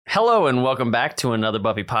Hello and welcome back to another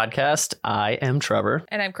Buffy podcast. I am Trevor.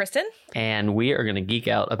 And I'm Kristen. And we are going to geek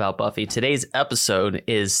out about Buffy. Today's episode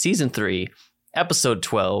is Season 3, Episode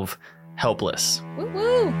 12, Helpless. Woo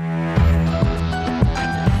woo!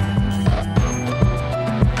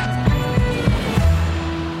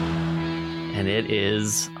 And it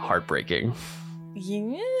is heartbreaking.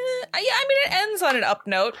 Yeah, I mean, it ends on an up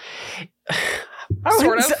note.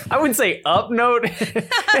 I wouldn't say up note.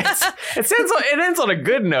 It ends on a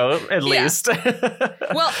good note, at least.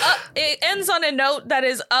 Well, it ends on a note that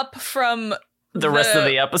is up from the rest of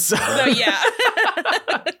the episode.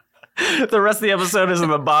 The rest of the episode is in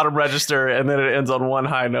the bottom register, and then it ends on one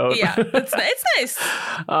high note. Yeah, it's nice.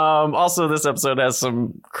 Also, this episode has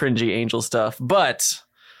some cringy angel stuff, but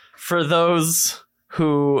for those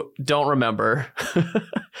who don't remember,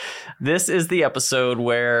 this is the episode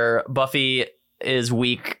where Buffy is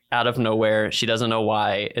weak out of nowhere. She doesn't know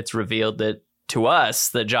why. It's revealed that to us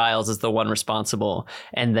that Giles is the one responsible,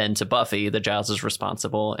 and then to Buffy that Giles is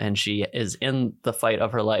responsible, and she is in the fight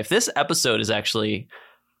of her life. This episode is actually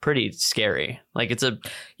pretty scary. Like, it's a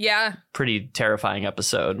pretty terrifying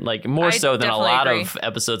episode, like more so than a lot of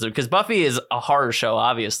episodes, because Buffy is a horror show,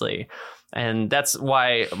 obviously. And that's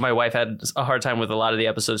why my wife had a hard time with a lot of the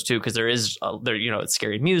episodes too, because it's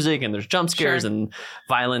scary music and there's jump scares and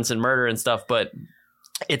violence and murder and stuff, but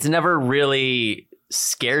it's never really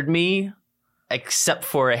scared me except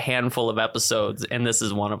for a handful of episodes, and this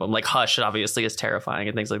is one of them. Like Hush obviously is terrifying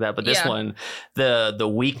and things like that, but this one, the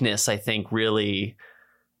weakness, I think, really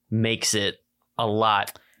makes it a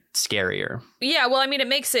lot scarier. Yeah, well, I mean, it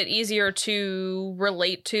makes it easier to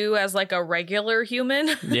relate to as like a regular human.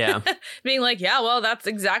 Yeah. Being like, yeah, well, that's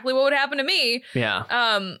exactly what would happen to me. Yeah.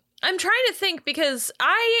 I'm trying to think, because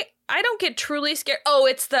I don't get truly scared. Oh,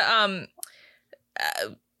 it's the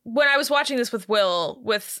when I was watching this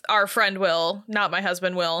with our friend Will, not my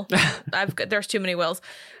husband Will. There's too many Wills.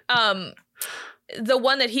 The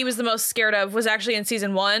one that he was the most scared of was actually in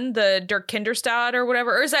season 1, the Dirk Kinderstadt or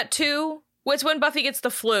whatever. Or is that 2? It's when Buffy gets the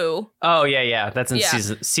flu. Oh, yeah. That's in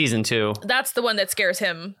season 2. That's the one that scares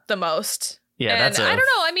him the most. Yeah, and I don't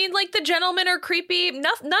know. I mean, like, the gentlemen are creepy. None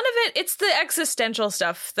of it. It's the existential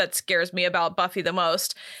stuff that scares me about Buffy the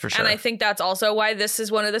most. For sure. And I think that's also why this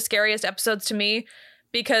is one of the scariest episodes to me,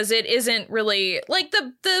 because it isn't really like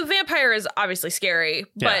the vampire is obviously scary,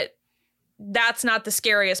 but that's not the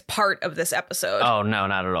scariest part of this episode. Oh, no,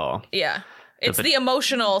 not at all. Yeah. It's the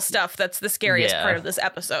emotional stuff that's the scariest part of this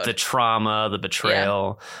episode. The trauma, the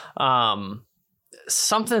betrayal. Yeah.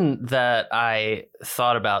 Something that I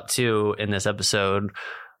thought about, too, in this episode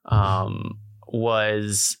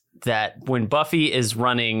was that when Buffy is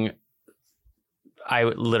running, I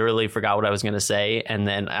literally forgot what I was going to say, and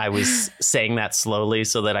then I was saying that slowly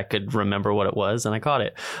so that I could remember what it was, and I caught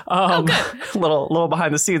it. Little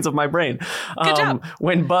behind the scenes of my brain. Good job.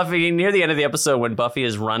 When Buffy, near the end of the episode, when Buffy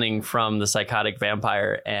is running from the psychotic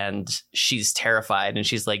vampire and she's terrified and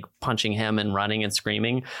she's like punching him and running and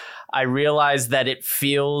screaming, I realized that it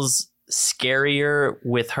feels scarier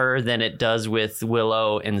with her than it does with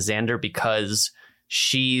Willow and Xander, because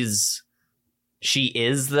she is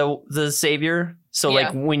the savior. So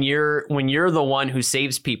like when you're the one who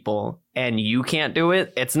saves people and you can't do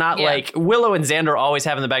it, it's not like Willow and Xander always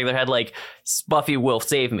have in the back of their head like, Buffy will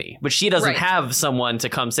save me, but she doesn't have someone to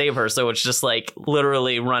come save her. So it's just like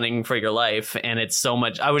literally running for your life. And it's so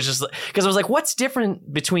much. I was like, what's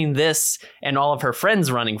different between this and all of her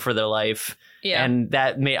friends running for their life? Yeah. And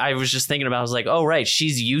I was just thinking about, I was like, oh, right.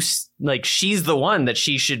 She's the one that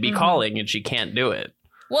she should be calling, and she can't do it.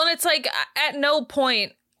 Well, and it's like at no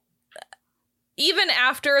point, even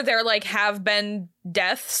after there like have been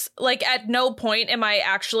deaths, like at no point am I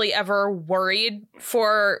actually ever worried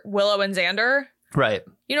for Willow and Xander. Right.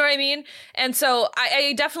 You know what I mean? And so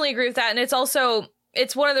I definitely agree with that. And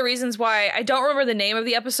it's one of the reasons why I don't remember the name of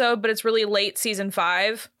the episode, but it's really late season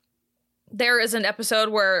 5. There is an episode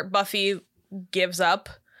where Buffy gives up.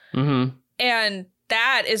 Mm-hmm. And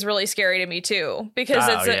that is really scary to me too, because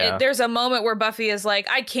there's a moment where Buffy is like,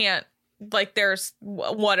 I can't, like,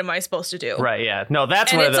 what am I supposed to do? Right. Yeah. No,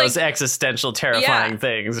 that's one of those like, existential, terrifying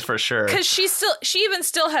things for sure. Because she even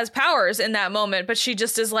still has powers in that moment, but she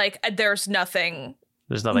just is like, there's nothing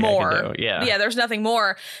more. I can do. Yeah. Yeah. There's nothing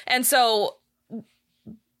more. And so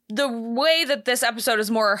the way that this episode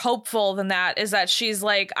is more hopeful than that is that she's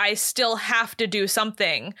like, I still have to do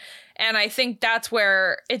something. And I think that's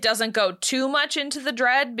where it doesn't go too much into the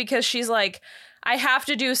dread, because she's like, I have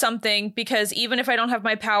to do something, because even if I don't have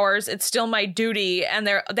my powers, it's still my duty. And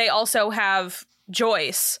they also have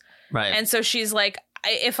Joyce. Right. And so she's like,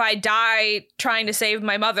 if I die trying to save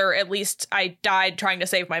my mother, at least I died trying to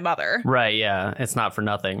save my mother. Right. Yeah. It's not for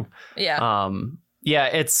nothing. Yeah. Yeah.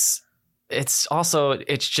 It's also,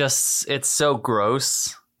 it's so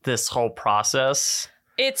gross, this whole process.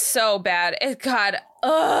 It's so bad. God.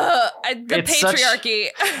 The patriarchy.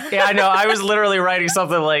 Yeah, I know. I was literally writing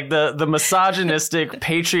something like the misogynistic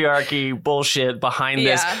patriarchy bullshit behind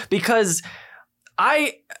this, because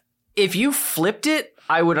if you flipped it,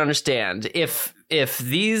 I would understand. If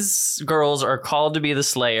these girls are called to be the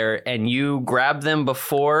Slayer and you grab them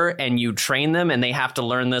before and you train them and they have to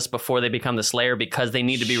learn this before they become the Slayer because they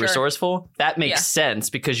need to be resourceful, that makes sense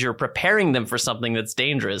because you're preparing them for something that's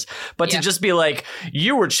dangerous. But to just be like,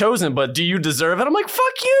 you were chosen, but do you deserve it? I'm like,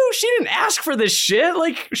 fuck you. She didn't ask for this shit.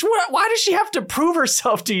 Like, why does she have to prove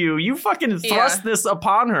herself to you? You fucking thrust this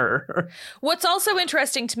upon her. What's also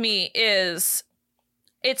interesting to me is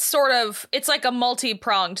it's like a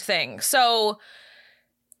multi-pronged thing. So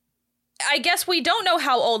I guess we don't know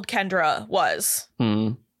how old Kendra was,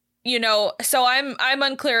 you know, so I'm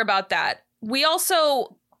unclear about that. We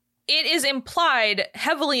also, it is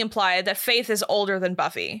heavily implied that Faith is older than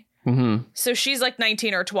Buffy. Mm-hmm. So she's like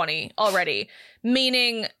 19 or 20 already,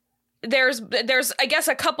 meaning there's, I guess,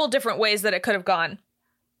 a couple different ways that it could have gone.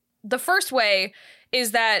 The first way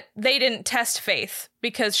is that they didn't test Faith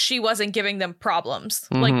because she wasn't giving them problems,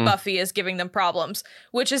 like Buffy is giving them problems,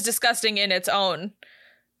 which is disgusting in its own.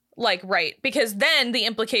 Like, right. Because then the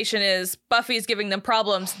implication is Buffy's giving them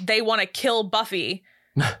problems. They want to kill Buffy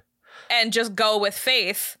and just go with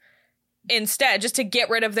Faith instead, just to get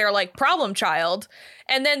rid of their like problem child.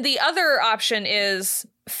 And then the other option is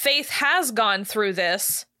Faith has gone through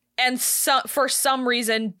this and for some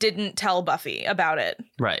reason didn't tell Buffy about it.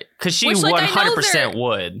 Right. Because she 100%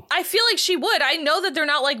 would. I feel like she would. I know that they're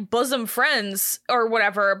not like bosom friends or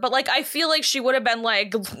whatever, but like I feel like she would have been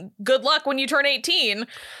like, good luck when you turn 18.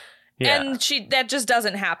 Yeah. And that just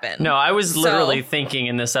doesn't happen. No, I was literally thinking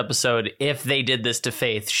in this episode, if they did this to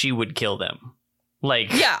Faith, she would kill them.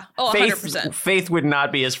 Like, yeah, 100%. Faith would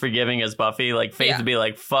not be as forgiving as Buffy. Like, Faith would be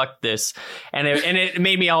like, fuck this. And it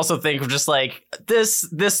made me also think of just like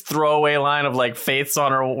this throwaway line of like Faith's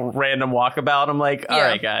on a random walkabout. I'm like, all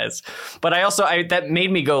right, guys. But that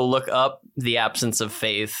made me go look up the absence of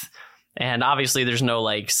Faith. And obviously there's no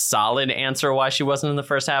like solid answer why she wasn't in the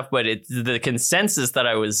first half. But the consensus that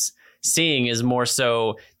I was seeing is more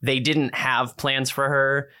so they didn't have plans for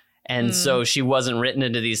her. And so she wasn't written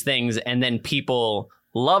into these things. And then people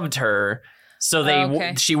loved her.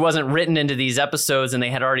 So she wasn't written into these episodes and they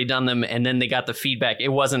had already done them. And then they got the feedback. It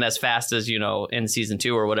wasn't as fast as, you know, in season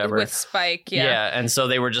 2 or whatever. With Spike. Yeah. Yeah. And so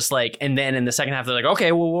they were just like, and then in the second half, they're like,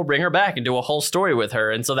 okay, well, we'll bring her back and do a whole story with her.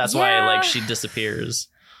 And so that's why like she disappears.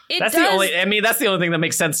 That's the only thing that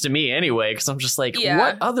makes sense to me anyway, because I'm just like,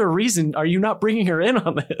 what other reason are you not bringing her in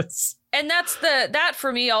on this? And that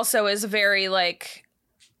for me also is very like,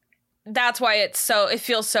 that's why it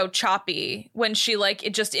feels so choppy when she like,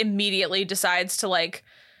 it just immediately decides to like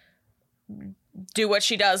do what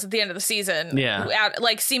she does at the end of the season. Yeah.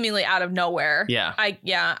 Like seemingly out of nowhere. Yeah. I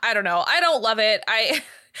don't know. I don't love it.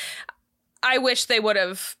 I wish they would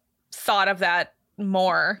have thought of that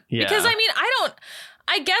more. Yeah. Because I mean,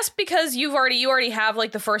 I guess because you already have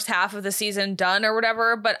like the first half of the season done or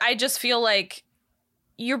whatever, but I just feel like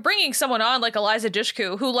you're bringing someone on like Eliza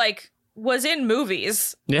Dushku who like was in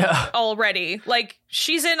movies already. Like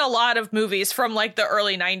she's in a lot of movies from like the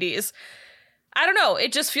early 90s. I don't know.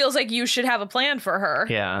 It just feels like you should have a plan for her.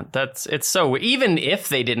 Yeah, it's so even if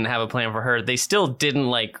they didn't have a plan for her, they still didn't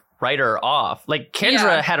like write her off. Like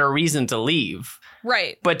Kendra had a reason to leave.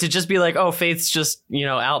 Right. But to just be like, oh, Faith's just, you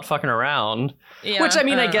know, out fucking around. Yeah, which, I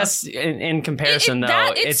mean, I guess in comparison, it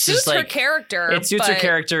it's suits just like her character. It suits her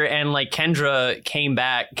character. And like Kendra came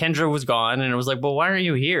back. Kendra was gone. And it was like, well, why aren't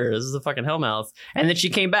you here? This is the fucking Hellmouth. And then she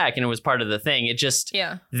came back and it was part of the thing. It just,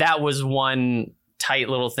 that was one tight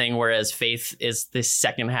little thing. Whereas Faith is the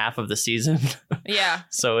second half of the season. Yeah.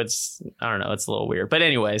 So it's, I don't know, it's a little weird. But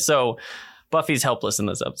anyway, so Buffy's helpless in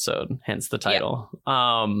this episode, hence the title.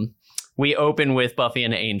 Yeah. We open with Buffy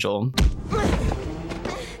and Angel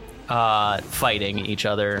fighting each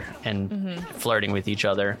other and flirting with each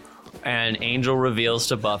other. And Angel reveals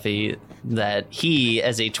to Buffy that he,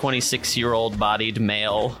 as a 26-year-old bodied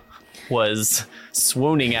male, was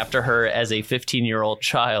swooning after her as a 15-year-old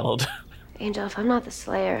child. Angel, if I'm not the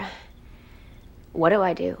Slayer, what do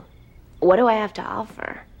I do? What do I have to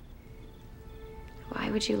offer?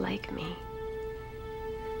 Why would you like me?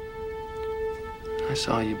 I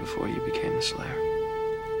saw you before you became the Slayer.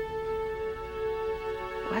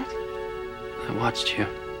 What? I watched you.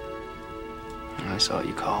 And I saw what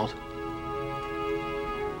you called.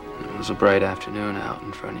 And was a bright afternoon out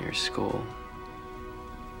in front of your school.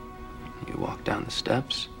 You walked down the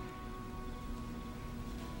steps,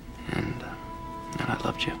 and I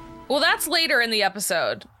loved you. Well, that's later in the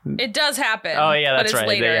episode. It does happen. Oh yeah, that's but it's right.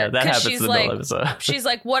 later. Yeah, that 'Cause happens in the middle of the episode. She's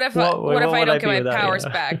like, what if What I would don't I get be my without powers you?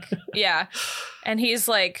 back? Yeah. And he's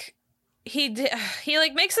like, he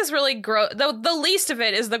like makes this really gross. The least of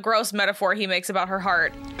it is the gross metaphor he makes about her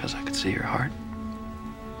heart. Because I could see your heart.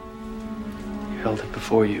 You held it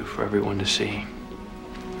before you for everyone to see.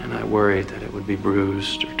 And I worried that it would be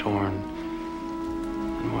bruised or torn.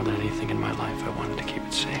 And more than anything in my life, I wanted to keep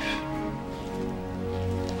it safe.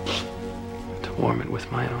 To warm it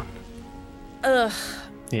with my own. Ugh.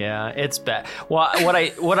 Yeah, it's bad. Well, what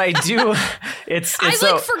I do, it's I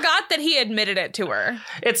so, forgot that he admitted it to her.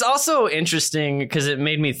 It's also interesting because it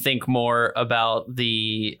made me think more about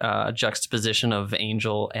the juxtaposition of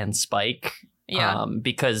Angel and Spike. Yeah.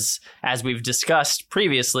 Because as we've discussed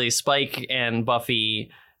previously, Spike and Buffy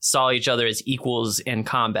saw each other as equals in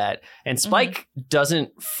combat, and Spike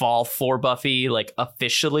doesn't fall for Buffy like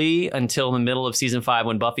officially until the middle of season 5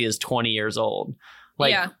 when Buffy is 20 years old.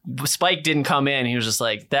 Like Spike didn't come in. He was just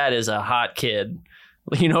like, that is a hot kid.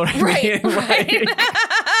 You know what I mean? Right.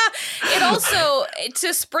 It also,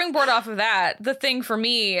 to springboard off of that, the thing for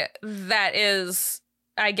me that is,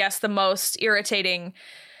 I guess, the most irritating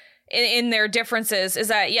in their differences is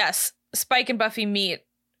that, yes, Spike and Buffy meet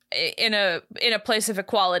in a place of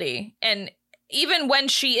equality. And even when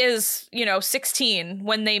she is, 16,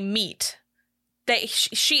 when they meet,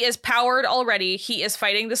 she is powered already. He is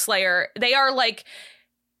fighting the Slayer. They are like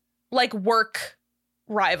work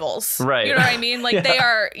rivals. Right. You know what I mean? Like they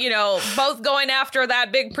are, both going after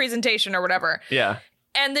that big presentation or whatever. Yeah.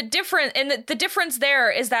 And the difference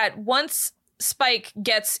there is that once Spike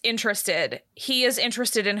gets interested, he is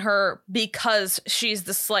interested in her because she's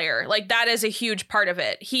the Slayer. Like that is a huge part of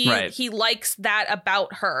it. He likes that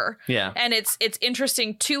about her. Yeah. And it's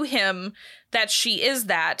interesting to him that she is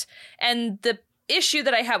that. And the issue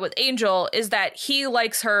that I have with Angel is that he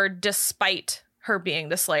likes her despite her being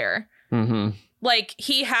the Slayer. Mm-hmm. Like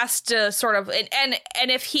he has to sort of, and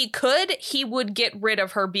if he could, he would get rid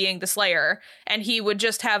of her being the Slayer and he would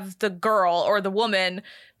just have the girl or the woman,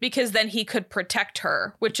 because then he could protect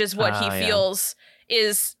her, which is what he feels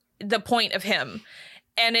is the point of him.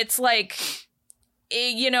 And it's like,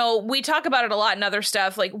 we talk about it a lot in other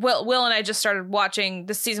stuff. Like Will and I just started watching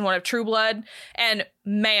the season 1 of True Blood, and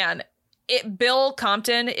man, Bill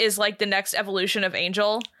Compton is like the next evolution of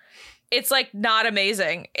Angel. It's like not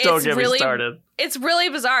amazing. Don't get me started. It's really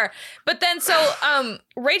bizarre. But then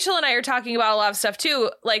Rachel and I are talking about a lot of stuff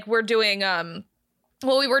too. Like we're doing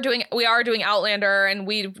we are doing Outlander, and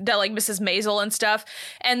we've done like Mrs. Maisel and stuff.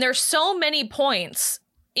 And there's so many points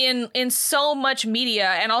in so much media,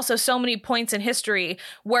 and also so many points in history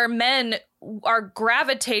where men are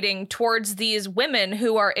gravitating towards these women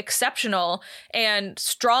who are exceptional and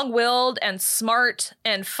strong-willed and smart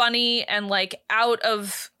and funny and like out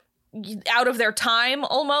of their time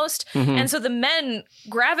almost. Mm-hmm. And so the men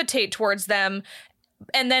gravitate towards them.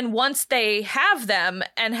 And then once they have them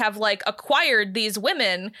and have like acquired these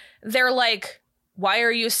women, they're like, why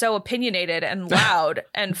are you so opinionated and loud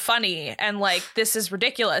and funny? And like, this is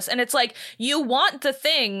ridiculous. And it's like, you want the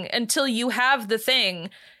thing until you have the thing.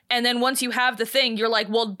 And then once you have the thing, you're like,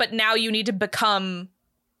 well, but now you need to become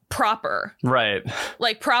proper. Right.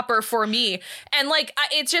 Like proper for me. And like,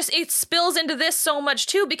 it spills into this so much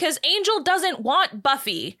too, because Angel doesn't want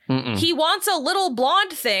Buffy. Mm-mm. He wants a little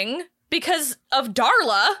blonde thing because of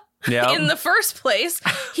Darla. Yep. In the first place.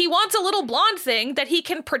 He wants a little blonde thing that he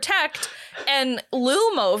can protect and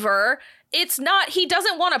loom over. It's not, he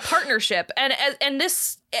doesn't want a partnership. And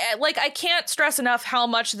this, like, I can't stress enough how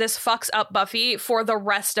much this fucks up Buffy for the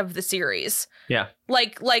rest of the series. Yeah.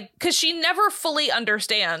 Like, because she never fully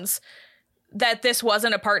understands that this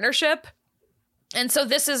wasn't a partnership. And so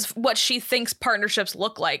this is what she thinks partnerships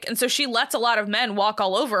look like. And so she lets a lot of men walk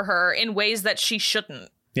all over her in ways that she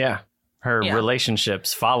shouldn't. Yeah. Her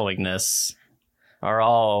relationships following this are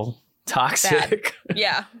all toxic. Bad.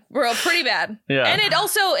 Yeah. Pretty bad. Yeah. And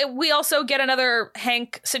we also get another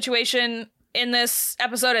Hank situation in this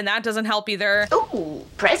episode, and that doesn't help either. Ooh,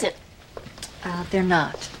 present. They're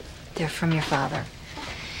not. They're from your father.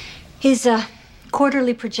 His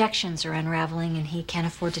quarterly projections are unraveling, and he can't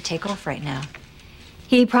afford to take off right now.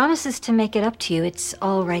 He promises to make it up to you. It's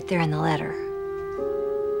all right there in the letter.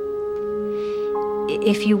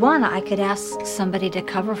 If you want, I could ask somebody to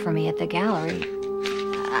cover for me at the gallery.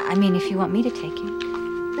 I mean, if you want me to take you.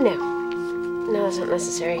 No, that's not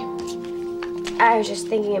necessary. I was just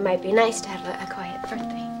thinking it might be nice to have a quiet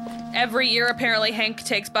birthday. every year, apparently, Hank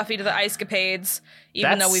takes Buffy to the Ice Capades,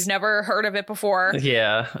 even though we've never heard of it before.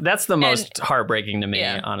 Yeah, that's the most heartbreaking to me,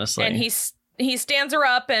 honestly. And he stands her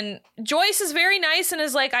up, and Joyce is very nice and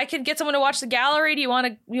is like, I could get someone to watch the gallery. Do you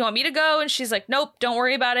want me to go? And she's like, nope, don't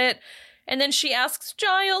worry about it. And then she asks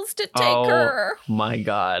Giles to take her. Oh, my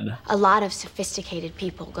God. A lot of sophisticated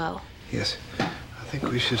people go. Yes, I think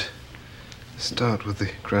we should start with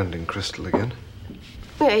the grounding crystal again.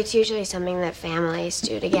 It's usually something that families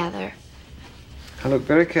do together. And look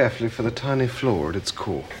very carefully for the tiny flaw at its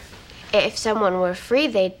core. If someone were free,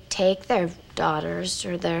 they'd take their daughters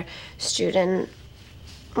or their student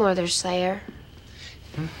or their slayer.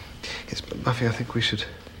 Yes, but Buffy, I think we should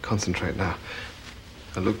concentrate now.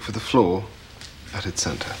 And look for the flaw at its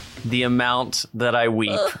center. The amount that I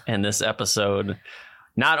weep in this episode,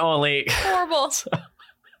 not only... Horrible.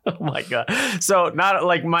 Oh my God. So not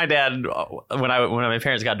like my dad, when my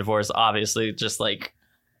parents got divorced, obviously just like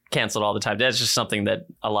canceled all the time. That's just something that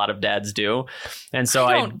a lot of dads do. And so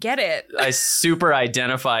I don't get it. I super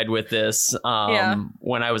identified with this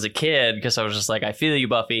when I was a kid, because I was just like, I feel you,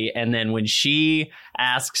 Buffy. And then when she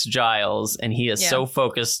asks Giles and he is so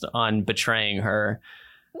focused on betraying her.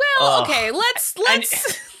 Well, okay, let's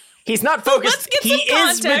he's not focused. He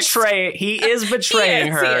is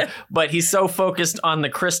betraying her, but he's so focused on the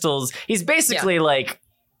crystals. He's basically like,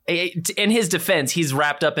 in his defense, he's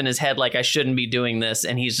wrapped up in his head like, I shouldn't be doing this,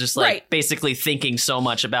 and he's just like basically thinking so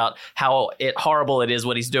much about how horrible it is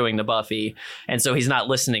what he's doing to Buffy, and so he's not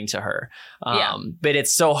listening to her. But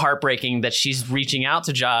it's so heartbreaking that she's reaching out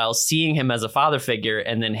to Giles, seeing him as a father figure,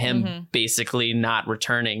 and then him basically not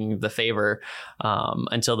returning the favor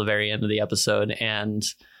until the very end of the episode. And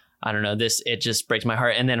I don't know, it just breaks my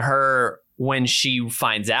heart. And then when she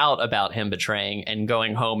finds out about him betraying and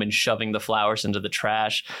going home and shoving the flowers into the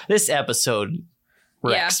trash, this episode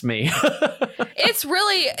wrecks me. It's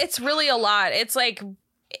really a lot. It's like,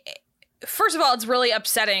 first of all, it's really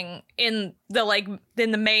upsetting in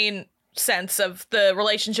the main sense of the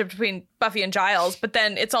relationship between Buffy and Giles, but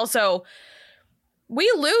then it's also,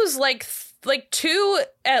 we lose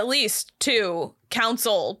at least two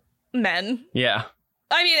council men. Yeah.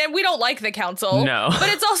 I mean, and we don't like the council. No. But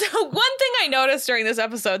it's also one thing I noticed during this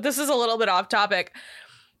episode. This is a little bit off topic.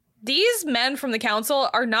 These men from the council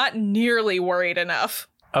are not nearly worried enough.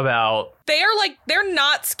 About? They're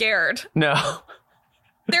not scared. No.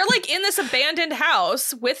 They're like in this abandoned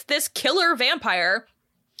house with this killer vampire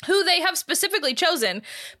who they have specifically chosen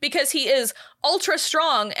because he is ultra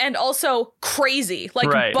strong and also crazy,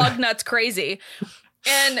 bug nuts crazy.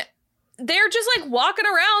 And they're just like walking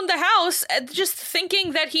around the house just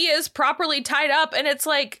thinking that he is properly tied up. And it's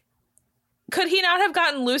like, could he not have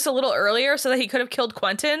gotten loose a little earlier so that he could have killed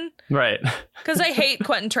Quentin? Right. Because I hate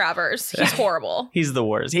Quentin Travers. He's horrible. He's the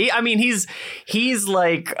worst. He's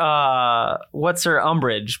like, what's her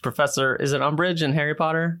Umbridge? Professor, is it Umbridge in Harry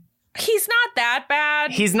Potter? He's not that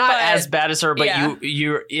bad. He's not as bad as her, but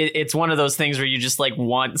it's one of those things where you just like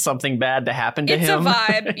want something bad to happen to him. It's a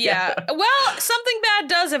vibe, yeah. Well, something bad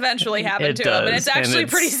does eventually happen to him, and it's actually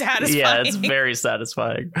pretty satisfying. Yeah, it's very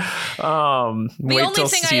satisfying. Wait till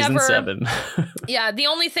season 7. Yeah, the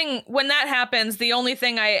only thing when that happens, the only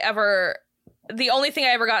thing I ever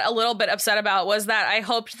got a little bit upset about was that I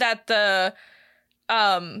hoped that the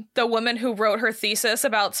woman who wrote her thesis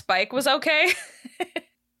about Spike was okay.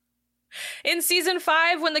 In season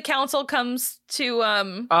 5, when the council comes to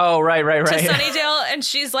right to Sunnydale, and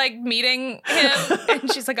she's like meeting him,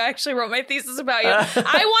 and she's like, I actually wrote my thesis about you.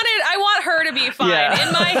 I want her to be fine. Yeah.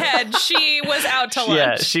 In my head, she was out to lunch.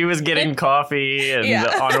 Yeah, she was getting coffee and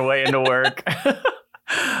on her way into work.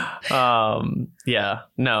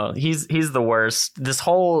 No, he's the worst. This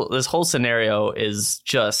whole scenario is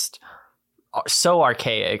just so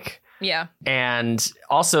archaic. Yeah. And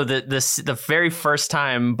also the very first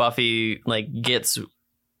time Buffy gets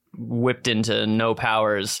whipped into no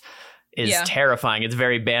powers is terrifying. It's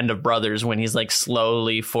very Band of Brothers when he's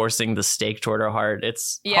slowly forcing the stake toward her heart.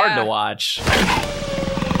 It's hard to watch.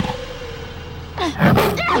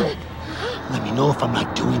 Let me know if I'm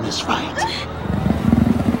not doing this right.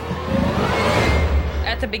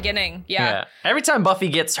 At the beginning, yeah. Every time Buffy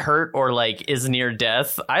gets hurt or is near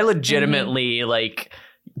death, I legitimately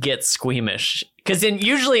get squeamish, because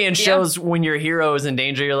usually in shows when your hero is in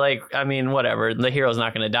danger, you're like, I mean, whatever, the hero's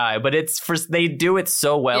not going to die, but they do it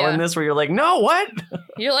so well in this where you're like, no, what?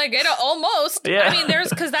 You're like, it almost. I mean,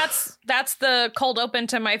 because that's the cold open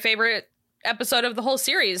to my favorite episode of the whole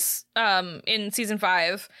series. In season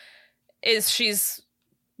 5, is she's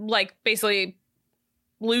basically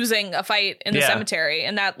losing a fight in the cemetery,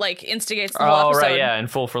 and that instigates the whole episode. Right, in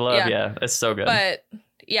Fool for Love, it's so good. But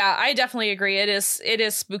Yeah, I definitely agree. It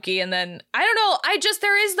is spooky. And then I don't know.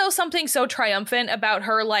 There is though something so triumphant about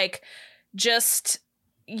her, like, just,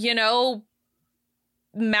 you know,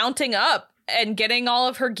 mounting up and getting all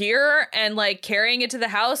of her gear and like carrying it to the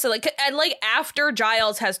house. And like after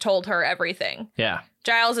Giles has told her everything. Yeah.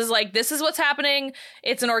 Giles is like, this is what's happening.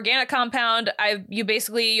 It's an organic compound.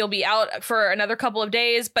 You'll be out for another couple of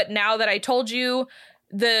days. But now that I told you,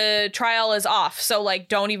 the trial is off. So like,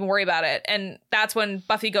 don't even worry about it. And that's when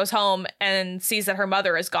Buffy goes home and sees that her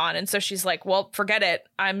mother is gone. And so she's like, well, forget it.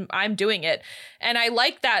 I'm doing it. And I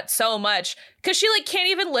like that so much because she like can't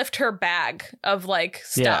even lift her bag of like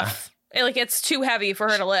stuff. Yeah. It's too heavy for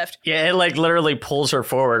her to lift. Yeah. It like literally pulls her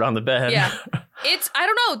forward on the bed. Yeah. I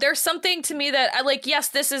don't know. There's something to me that I like, yes,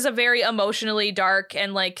 this is a very emotionally dark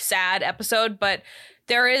and like sad episode, but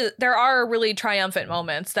there are really triumphant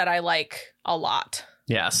moments that I like a lot.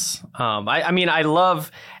 Yes. I mean, I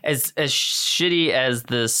love as shitty as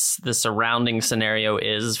the surrounding scenario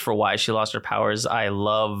is for why she lost her powers. I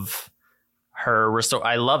love her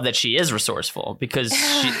I love that she is resourceful because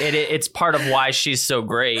it's part of why she's so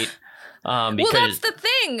great. Because well, that's the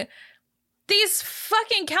thing. These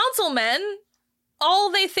fucking councilmen,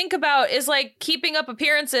 all they think about is like keeping up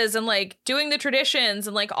appearances and like doing the traditions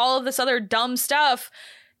and like all of this other dumb stuff.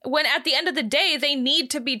 When at the end of the day, they need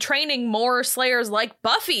to be training more Slayers like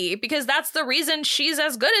Buffy, because that's the reason she's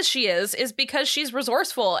as good as she is because she's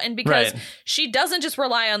resourceful and because she doesn't just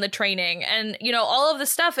rely on the training and, you know, all of the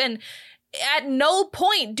stuff. And at no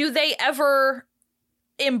point do they ever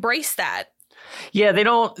embrace that. Yeah, they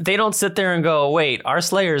don't sit there and go, wait, our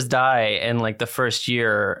Slayers die in like the first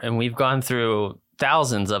year and we've gone through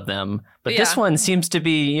thousands of them. But this one seems to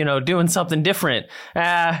be, you know, doing something different.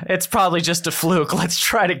 It's probably just a fluke. Let's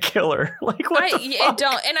try to kill her. Like, what the fuck?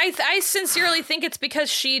 I sincerely think it's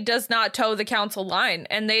because she does not toe the council line.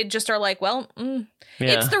 And they just are like, well,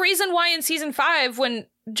 It's the reason why in season 5, when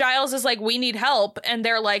Giles is like, we need help. And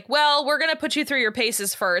they're like, well, we're going to put you through your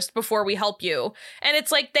paces first before we help you. And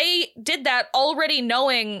it's like they did that already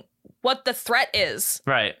knowing what the threat is.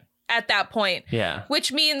 Right. At that point. Yeah.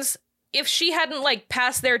 Which means if she hadn't like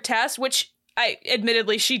passed their test, which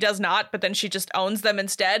admittedly she does not, but then she just owns them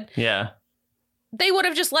instead. Yeah. They would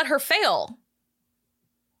have just let her fail.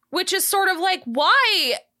 Which is sort of like,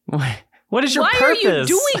 why? What is your purpose? Why are you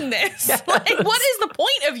doing this? Yes. Like, what is the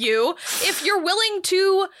point of you if you're willing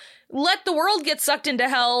to let the world get sucked into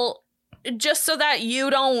hell just so that you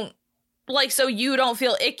don't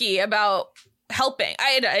feel icky about helping?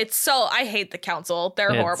 I hate the council.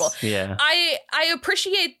 They're horrible. Yeah. I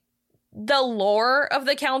appreciate the lore of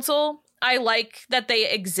the council. I like that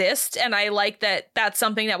they exist and I like that that's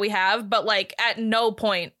something that we have, but like at no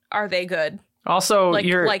point are they good. Also,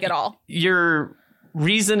 like at all. Your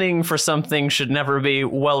reasoning for something should never be,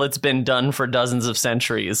 well, it's been done for dozens of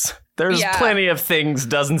centuries. There's plenty of things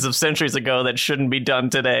dozens of centuries ago that shouldn't be done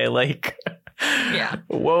today. Like,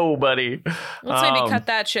 whoa, buddy. Let's maybe cut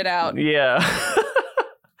that shit out. Yeah.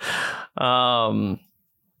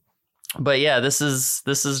 But yeah, this is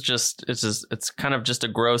just it's kind of just a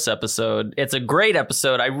gross episode. It's a great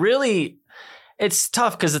episode. It's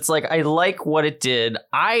tough because it's like I like what it did.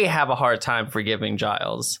 I have a hard time forgiving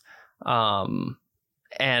Giles.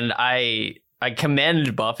 And I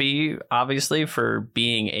commend Buffy obviously for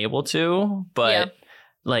being able to, but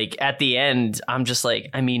like at the end I'm just like,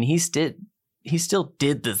 I mean, he still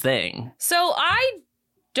did the thing. So I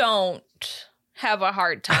don't have a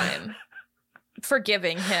hard time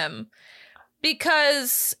forgiving him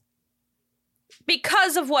because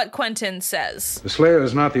of what Quentin says. The Slayer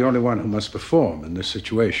is not the only one who must perform in this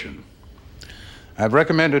situation. I've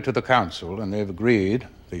recommended to the council, and they've agreed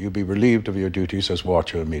that you be relieved of your duties as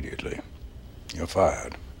Watcher immediately. You're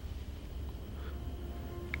fired.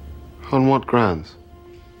 On what grounds?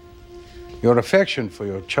 Your affection for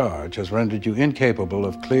your charge has rendered you incapable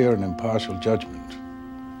of clear and impartial judgment.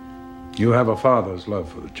 You have a father's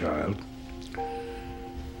love for the child,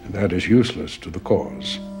 and that is useless to the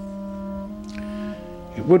cause.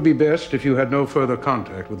 It would be best if you had no further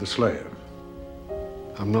contact with the Slayer.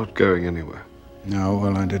 I'm not going anywhere. No,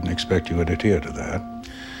 well, I didn't expect you would adhere to that.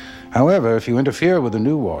 However, if you interfere with the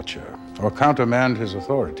new Watcher or countermand his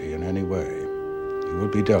authority in any way, you will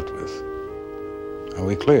be dealt with. Are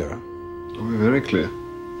we clear? We're very clear.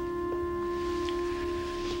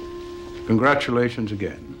 Congratulations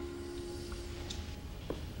again.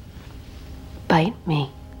 Bite me.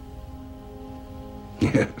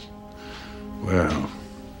 Yes. Well,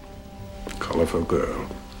 colorful girl.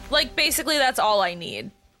 Like, basically, that's all I need.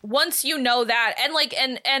 Once you know that, and like,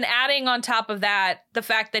 and adding on top of that, the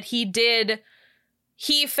fact that he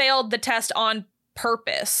failed the test on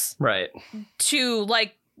purpose. Right. To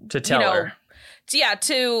like to tell her.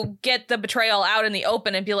 To get the betrayal out in the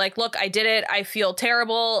open and be like, look, I did it. I feel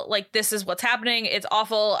terrible. Like, this is what's happening. It's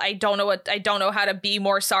awful. I don't know how to be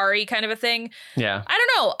more sorry, kind of a thing. Yeah. I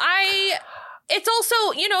don't know. It's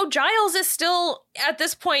also, Giles is still at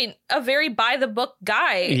this point a very by the book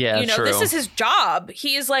guy. Yeah, true. This is his job.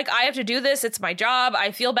 He's like, I have to do this. It's my job.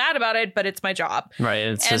 I feel bad about it, but it's my job. Right.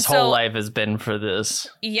 It's his whole life has been for this.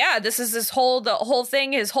 Yeah. This is the whole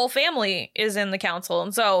thing. His whole family is in the council.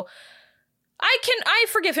 And so I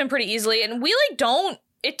forgive him pretty easily. And we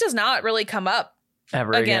it does not really come up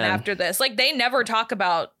ever again after this. Like, they never talk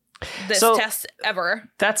about this test ever.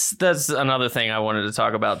 That's another thing I wanted to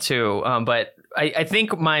talk about too. But I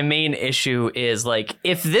think my main issue is, like,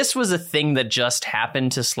 if this was a thing that just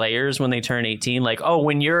happened to Slayers when they turn 18, like, oh,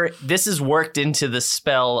 this is worked into the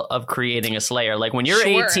spell of creating a Slayer. Like, when you're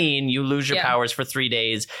 18, you lose your powers for 3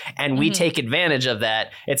 days, and we take advantage of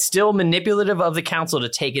that. It's still manipulative of the council to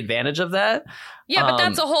take advantage of that. Yeah, but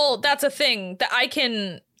that's a thing that I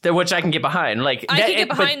can... Which I can get behind. Like, I can get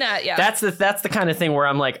behind that, yeah. That's the kind of thing where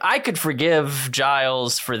I'm like, I could forgive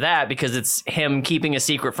Giles for that because it's him keeping a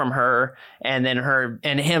secret from her and then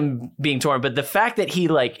him being torn. But the fact that he,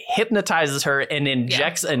 like, hypnotizes her and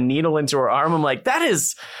injects a needle into her arm, I'm like, that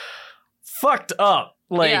is fucked up.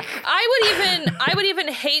 Like, I would even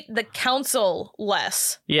hate the council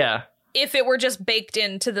less. Yeah. If it were just baked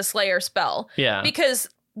into the Slayer spell. Yeah. Because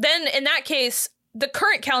then in that case, the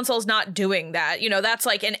current council is not doing that. That's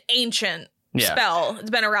like an ancient spell. It's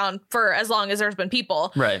been around for as long as there's been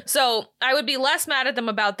people. Right. So I would be less mad at them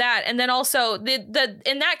about that. And then also the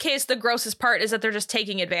in that case, the grossest part is that they're just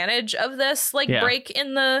taking advantage of this break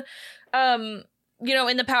in the in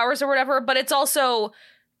the powers or whatever. But it also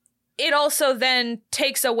then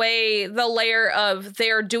takes away the layer of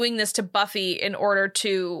they're doing this to Buffy in order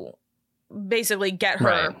to basically get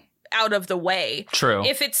her out of the way. True.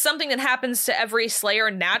 If it's something that happens to every Slayer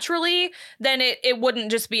naturally, then it wouldn't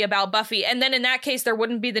just be about Buffy. And then in that case, there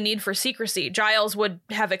wouldn't be the need for secrecy. Giles would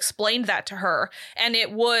have explained that to her, and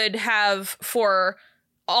it would have, for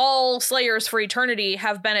all Slayers for eternity,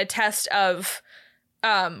 have been a test of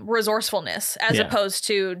resourcefulness as opposed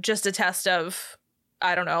to just a test of,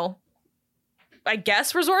 I don't know, I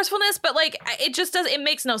guess resourcefulness, but like it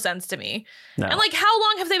makes no sense to me. No. And like, how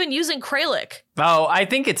long have they been using Kralik? Oh, I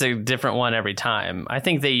think it's a different one every time. I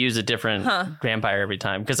think they use a different vampire every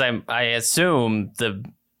time because I assume the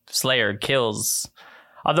Slayer kills.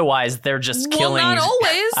 Otherwise, they're just killing. Not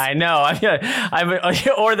always. I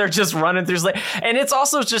know. Or they're just running through. And it's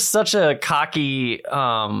also just such a cocky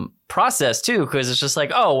process too, because it's just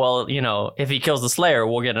like, oh well, if he kills the Slayer,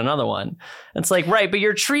 we'll get another one. It's like, right, but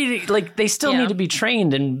you're treating like they still need to be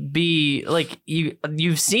trained and be like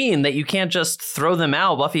you've seen that you can't just throw them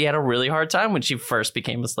out. Buffy had a really hard time when she first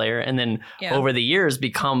became a Slayer, and then over the years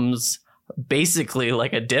becomes basically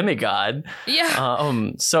like a demigod.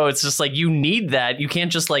 So it's just like you need that. You can't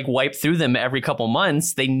just like wipe through them every couple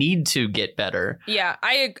months. They need to get better. Yeah,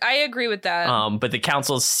 I agree with that. But the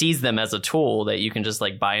council sees them as a tool that you can just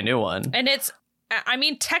like buy a new one. And I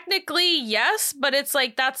mean, technically yes, but it's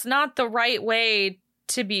like that's not the right way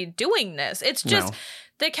to be doing this. It's just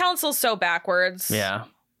the council's so backwards. Yeah.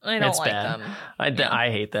 I don't like bad. them. I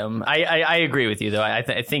hate them. I agree with you, though. I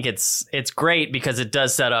think it's great because it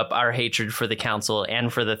does set up our hatred for the council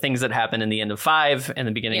and for the things that happen in the end of 5 and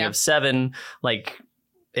the beginning of 7. Like,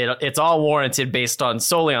 it's all warranted based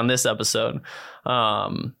solely on this episode.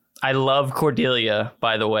 I love Cordelia,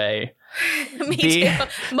 by the way. Me too.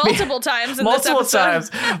 Multiple times in this episode. Multiple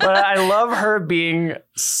times. But I love her being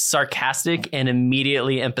sarcastic and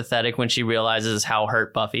immediately empathetic when she realizes how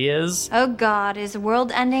hurt Buffy is. Oh God, is the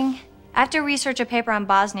world ending? I have to research a paper on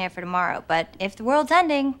Bosnia for tomorrow, but if the world's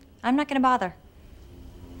ending, I'm not gonna bother.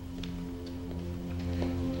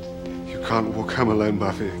 You can't walk home alone,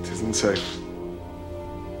 Buffy. It isn't safe.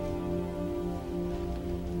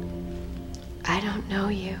 I don't know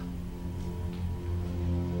you.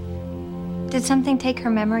 Did something take her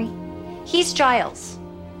memory? He's Giles.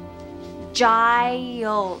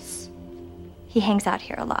 Giles. He hangs out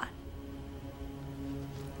here a lot.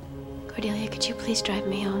 Cordelia, could you please drive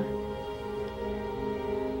me home?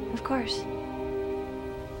 Of course.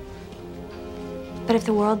 But if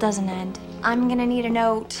the world doesn't end, I'm gonna need a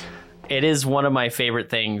note. It is one of my favorite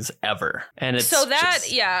things ever. And it's so that,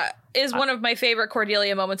 is one of my favorite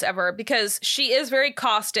Cordelia moments ever because she is very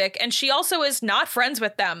caustic and she also is not friends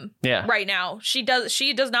with them right now. She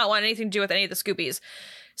does not want anything to do with any of the Scoobies.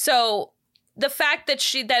 So the fact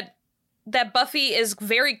that that Buffy is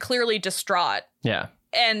very clearly distraught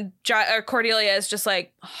And Cordelia is just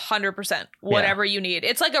like 100% whatever you need.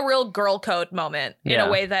 It's like a real girl code moment in a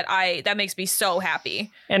way that makes me so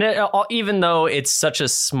happy. And even though it's such a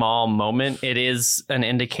small moment, it is an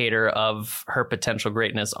indicator of her potential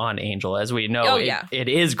greatness on Angel. As we know, it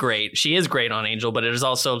is great. She is great on Angel, but it is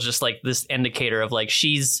also just like this indicator of like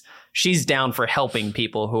she's down for helping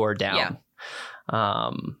people who are down,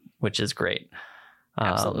 which is great.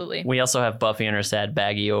 Absolutely. We also have Buffy in her sad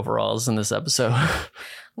baggy overalls in this episode.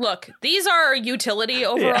 Look, these are utility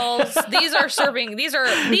overalls. These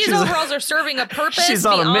overalls are serving a purpose She's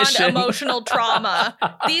on a mission. Emotional trauma.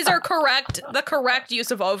 These are the correct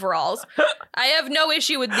use of overalls. I have no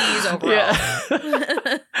issue with these overalls.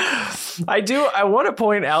 Yeah. I want to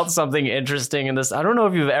point out something interesting in this. I don't know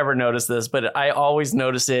if you've ever noticed this, but I always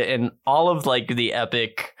notice it in all of like the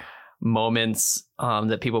epic moments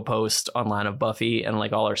that people post online of Buffy and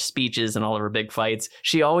like all her speeches and all of her big fights.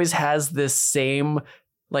 She always has this same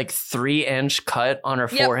like 3-inch cut on her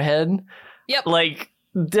forehead. Yep. Like,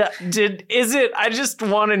 I just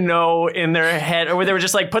want to know in their head, or they were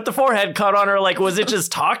just like, put the forehead cut on her. Like, was it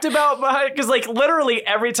just talked about behind? Because like literally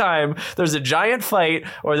every time there's a giant fight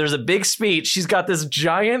or there's a big speech, she's got this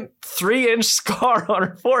giant 3-inch scar on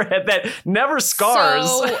her forehead that never scars.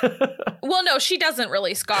 Well, no, she doesn't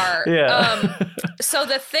really scar. Yeah. So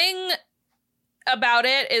the thing about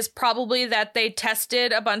it is probably that they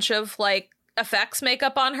tested a bunch of like effects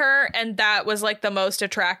makeup on her, and that was like the most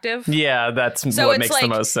attractive. Yeah, that's what makes the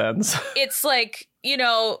most sense. It's like, you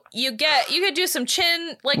know, you could do some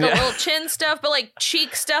chin, like a little chin stuff, but like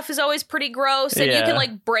cheek stuff is always pretty gross, and you can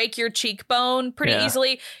like break your cheekbone pretty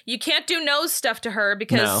easily. You can't do nose stuff to her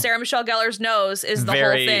because Sarah Michelle Gellar's nose is the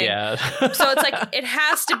whole thing. So it's like it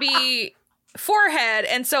has to be forehead,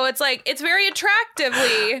 and so it's like it's very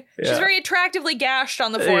attractively she's very attractively gashed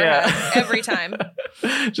on the forehead every time.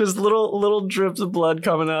 Just little drips of blood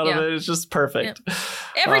coming out of it. It's just perfect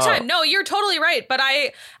every time. No, you're totally right, but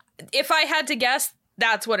if I had to guess,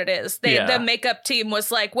 that's what it is. The makeup team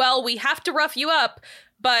was like, well, we have to rough you up,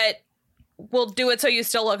 but we'll do it so you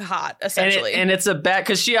still look hot, essentially. And it's a bad,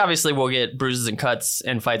 because she obviously will get bruises and cuts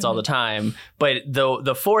and fights all the time, but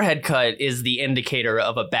the forehead cut is the indicator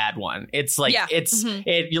of a bad one. It's like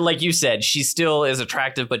like you said, she still is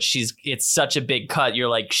attractive, but it's such a big cut. You're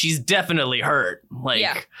like, she's definitely hurt.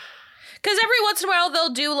 Like, because every once in a while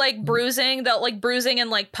they'll do like bruising, and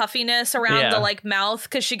like puffiness around the like mouth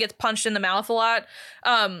because she gets punched in the mouth a lot.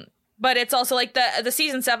 But it's also like the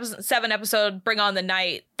season 7 episode, Bring On the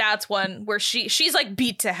Night. That's one where she's like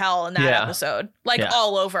beat to hell in that episode, like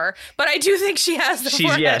all over. But I do think she has the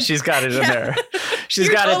forehead. Yeah, she's got it in there. She's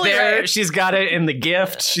got it there. Right. She's got it in the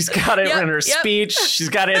gift. She's got it in her speech. She's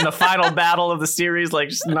got it in the final battle of the series. Like,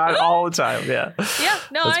 just not all the time. Yeah. Yeah.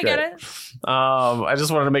 No, I get it. I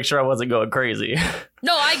just wanted to make sure I wasn't going crazy.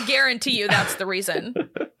 No, I guarantee you that's the reason.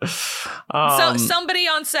 So somebody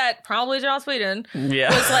on set, probably Joss Whedon,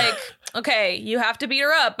 was like, okay, you have to beat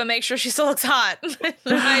her up, but make sure she still looks hot.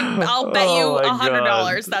 I'll bet you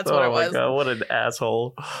 $100 that's what it was. Oh my God, what an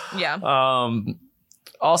asshole. Yeah.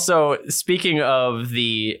 Also, speaking of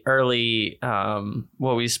the early,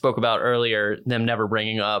 what we spoke about earlier, them never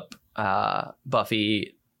bringing up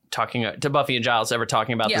Buffy and Giles ever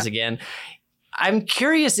talking about this again. I'm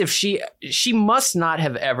curious if she must not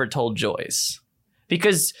have ever told Joyce,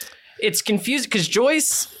 because it's confused, because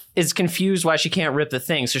Joyce is confused why she can't rip the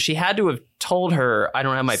thing. So she had to have told her, I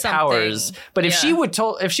don't have my powers. But if she would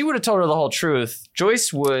have told her the whole truth,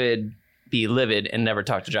 Joyce would be livid and never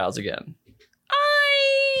talk to Giles again.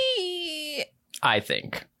 I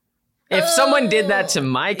think. If someone did that to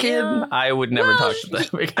my kid, I would never talk to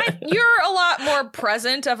them again. You're a lot more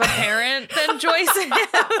present of a parent than Joyce is.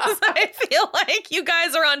 I feel like you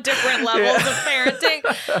guys are on different levels of parenting.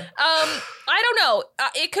 I don't know.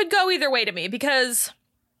 It could go either way to me, because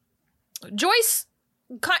Joyce,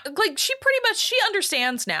 like, she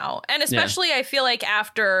understands now. And especially I feel like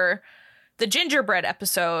after the gingerbread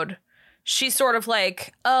episode, she's sort of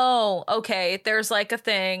like, oh, okay, there's like a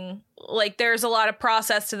thing. Like, there's a lot of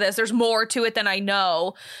process to this. There's more to it than I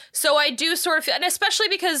know. So I do sort of feel, and especially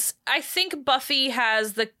because I think Buffy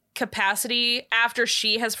has the capacity, after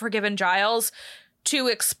she has forgiven Giles, to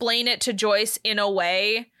explain it to Joyce in a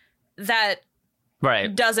way that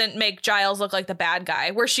doesn't make Giles look like the bad guy,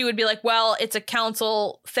 where she would be like, well, it's a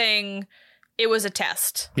council thing. It was a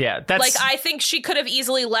test. Yeah, that's like, I think she could have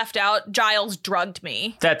easily left out, Giles drugged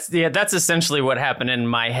me. That's essentially what happened in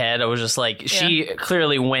my head. I was just like, she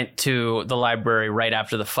clearly went to the library right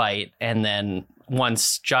after the fight, and then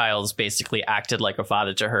once Giles basically acted like a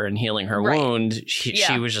father to her and healing her wound,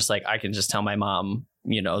 she was just like, I can just tell my mom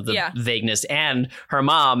the vagueness. And her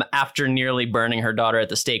mom, after nearly burning her daughter at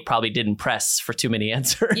the stake, probably didn't press for too many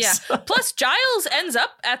answers. Yeah. Plus, Giles ends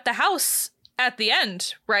up at the house at the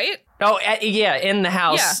end, right? Oh, in the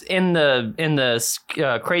house, in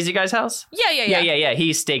the crazy guy's house. Yeah.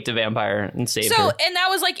 He staked a vampire and saved her. So, and that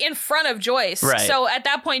was like in front of Joyce. Right. So at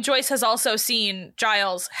that point, Joyce has also seen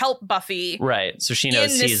Giles help Buffy. Right. So she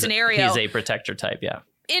knows he's a protector type. Yeah.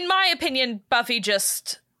 In my opinion, Buffy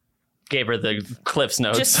just gave her the Cliff's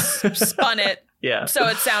Notes. Just spun it. Yeah. So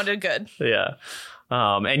it sounded good. Yeah.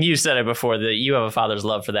 And you said it before that you have a father's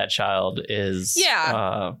love for that child is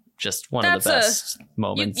just one of the best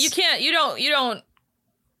moments. You can't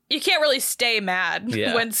really stay mad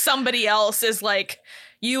when somebody else is like,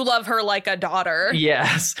 you love her like a daughter.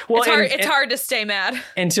 Yes. Well, it's hard to stay mad.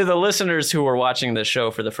 And to the listeners who are watching the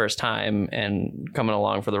show for the first time and coming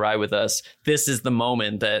along for the ride with us, this is the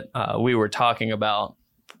moment that we were talking about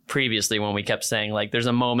previously when we kept saying, like, there's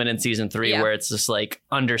a moment in season 3 where it's just like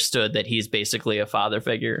understood that he's basically a father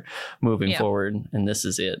figure moving forward. And this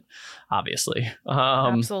is it, obviously.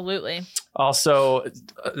 Absolutely. Also,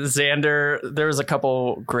 Xander, there was a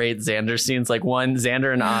couple great Xander scenes. Like one,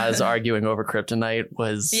 Xander and Oz arguing over kryptonite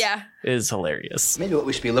is hilarious. Maybe what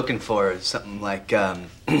we should be looking for is something like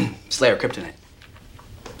Slayer kryptonite.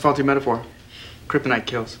 Faulty metaphor. Kryptonite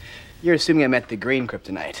kills. You're assuming I meant the green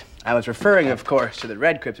kryptonite. I was referring, of course, to the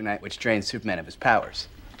red kryptonite, which drains Superman of his powers.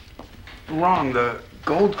 Wrong. The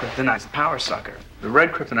gold kryptonite's the power sucker. The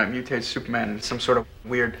red kryptonite mutates Superman into some sort of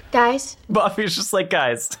weird... Guys? Buffy's just like,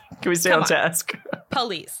 guys, can we stay on task?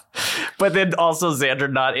 Police. But then also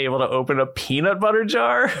Xander not able to open a peanut butter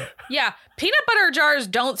jar. Yeah, peanut butter jars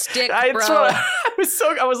don't stick, bro. I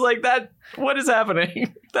was like, that. What is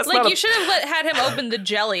happening? That's like, you should have had him open the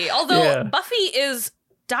jelly. Although Buffy is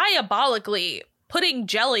diabolically putting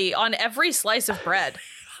jelly on every slice of bread.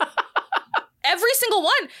 Every single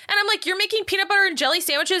one. And I'm like, you're making peanut butter and jelly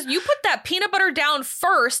sandwiches? You put that peanut butter down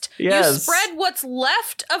first. Yes. You spread what's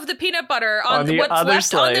left of the peanut butter on what's left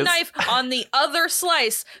slice. on the knife on the other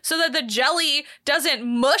slice so that the jelly doesn't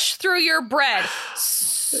mush through your bread.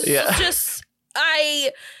 Yeah.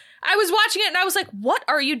 I was watching it and I was like, what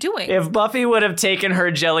are you doing? If Buffy would have taken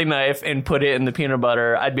her jelly knife and put it in the peanut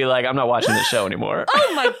butter, I'd be like, I'm not watching this show anymore.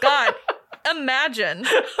 Oh my God. Imagine.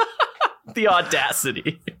 The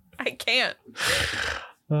audacity. I can't.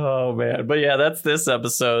 Oh man. But yeah, that's this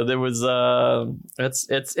episode. It was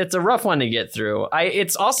it's a rough one to get through. I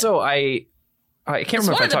can't remember it's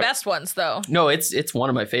one of the best ones though. No, it's one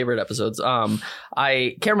of my favorite episodes.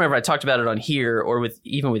 I can't remember if I talked about it on here or with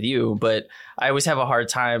you, but I always have a hard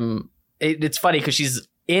time. It's funny because she's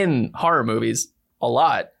in horror movies a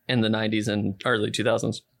lot in the 90s and early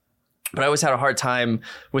 2000s. But I always had a hard time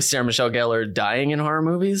with Sarah Michelle Gellar dying in horror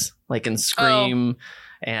movies, like in Scream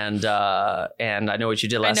and I Know What You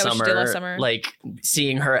Did Last Summer. Like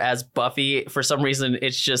seeing her as Buffy, for some reason,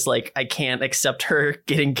 it's just like I can't accept her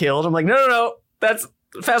getting killed. I'm like, no, that's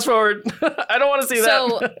fast forward. I don't want to see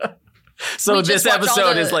that. So this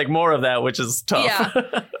episode is like more of that, which is tough.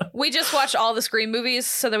 Yeah, we just watched all the Scream movies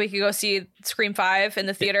so that we could go see Scream 5 in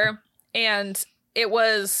the theater, and it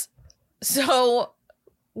was so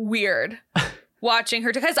weird watching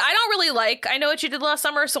her because I don't really like I Know What You Did Last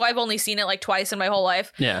Summer, so I've only seen it like twice in my whole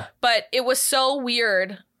life. Yeah, but it was so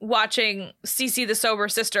weird watching Cece the sober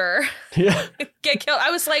sister get killed.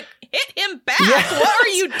 I was like, hit him back. Yes. What are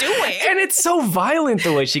you doing? And it's so violent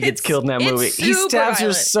the way she gets killed in that movie. He stabs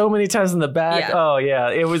her so many times in the back. Yeah. Oh yeah,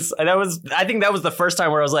 I think that was the first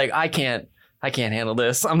time where I was like, I can't handle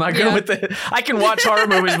this. I'm not good with it. I can watch horror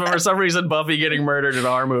movies, but for some reason, Buffy getting murdered in a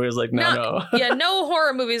horror movie is like, no. Yeah, no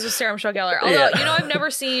horror movies with Sarah Michelle Gellar. Although, I've never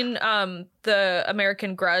seen the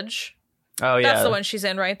American Grudge. Oh, yeah. That's the one she's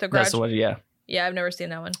in, right? The Grudge? That's the one, yeah. Yeah, I've never seen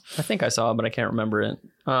that one. I think I saw it, but I can't remember it.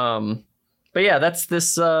 But yeah, that's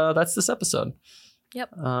this episode. Yep.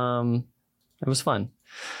 It was fun.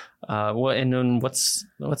 And then what's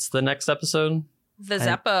the next episode? The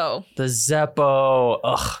Zeppo. The Zeppo.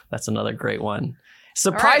 Ugh, that's another great one.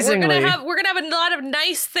 Surprisingly, right, we're gonna have a lot of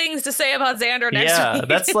nice things to say about Xander next week. Yeah,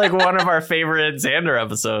 that's like one of our favorite Xander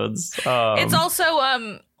episodes. It's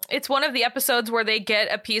also it's one of the episodes where they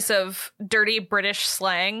get a piece of dirty British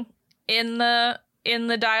slang in the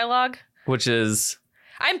dialogue, which is,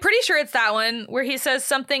 I'm pretty sure it's that one where he says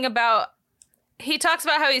something about, he talks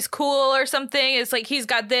about how he's cool or something. It's like he's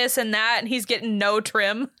got this and that, and he's getting no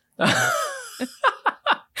trim.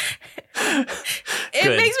 It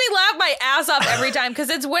makes me laugh my ass off every time because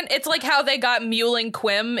it's like how they got Mule and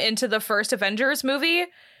Quim into the first Avengers movie.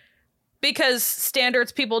 because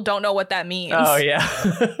standards people don't know what that means. Oh yeah.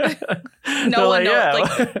 No one knows. Yeah.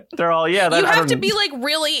 Like, they're all yeah. you have to be like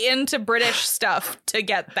really into British stuff to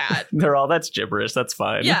get that. They're all that's gibberish. That's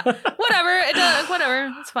fine. Yeah, whatever.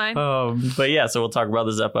 Whatever. It's fine. But yeah, so we'll talk about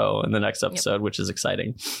the Zeppo in the next episode, which is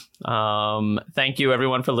exciting. Thank you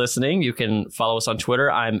everyone for listening. You can follow us on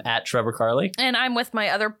Twitter. I'm at Trevor Carley. And I'm with my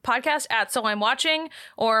other podcast at So I'm Watching,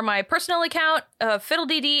 or my personal account,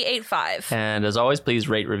 FiddleDD85. And as always, please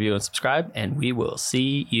rate, review, and subscribe, and we will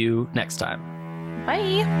see you next time.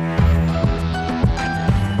 Bye.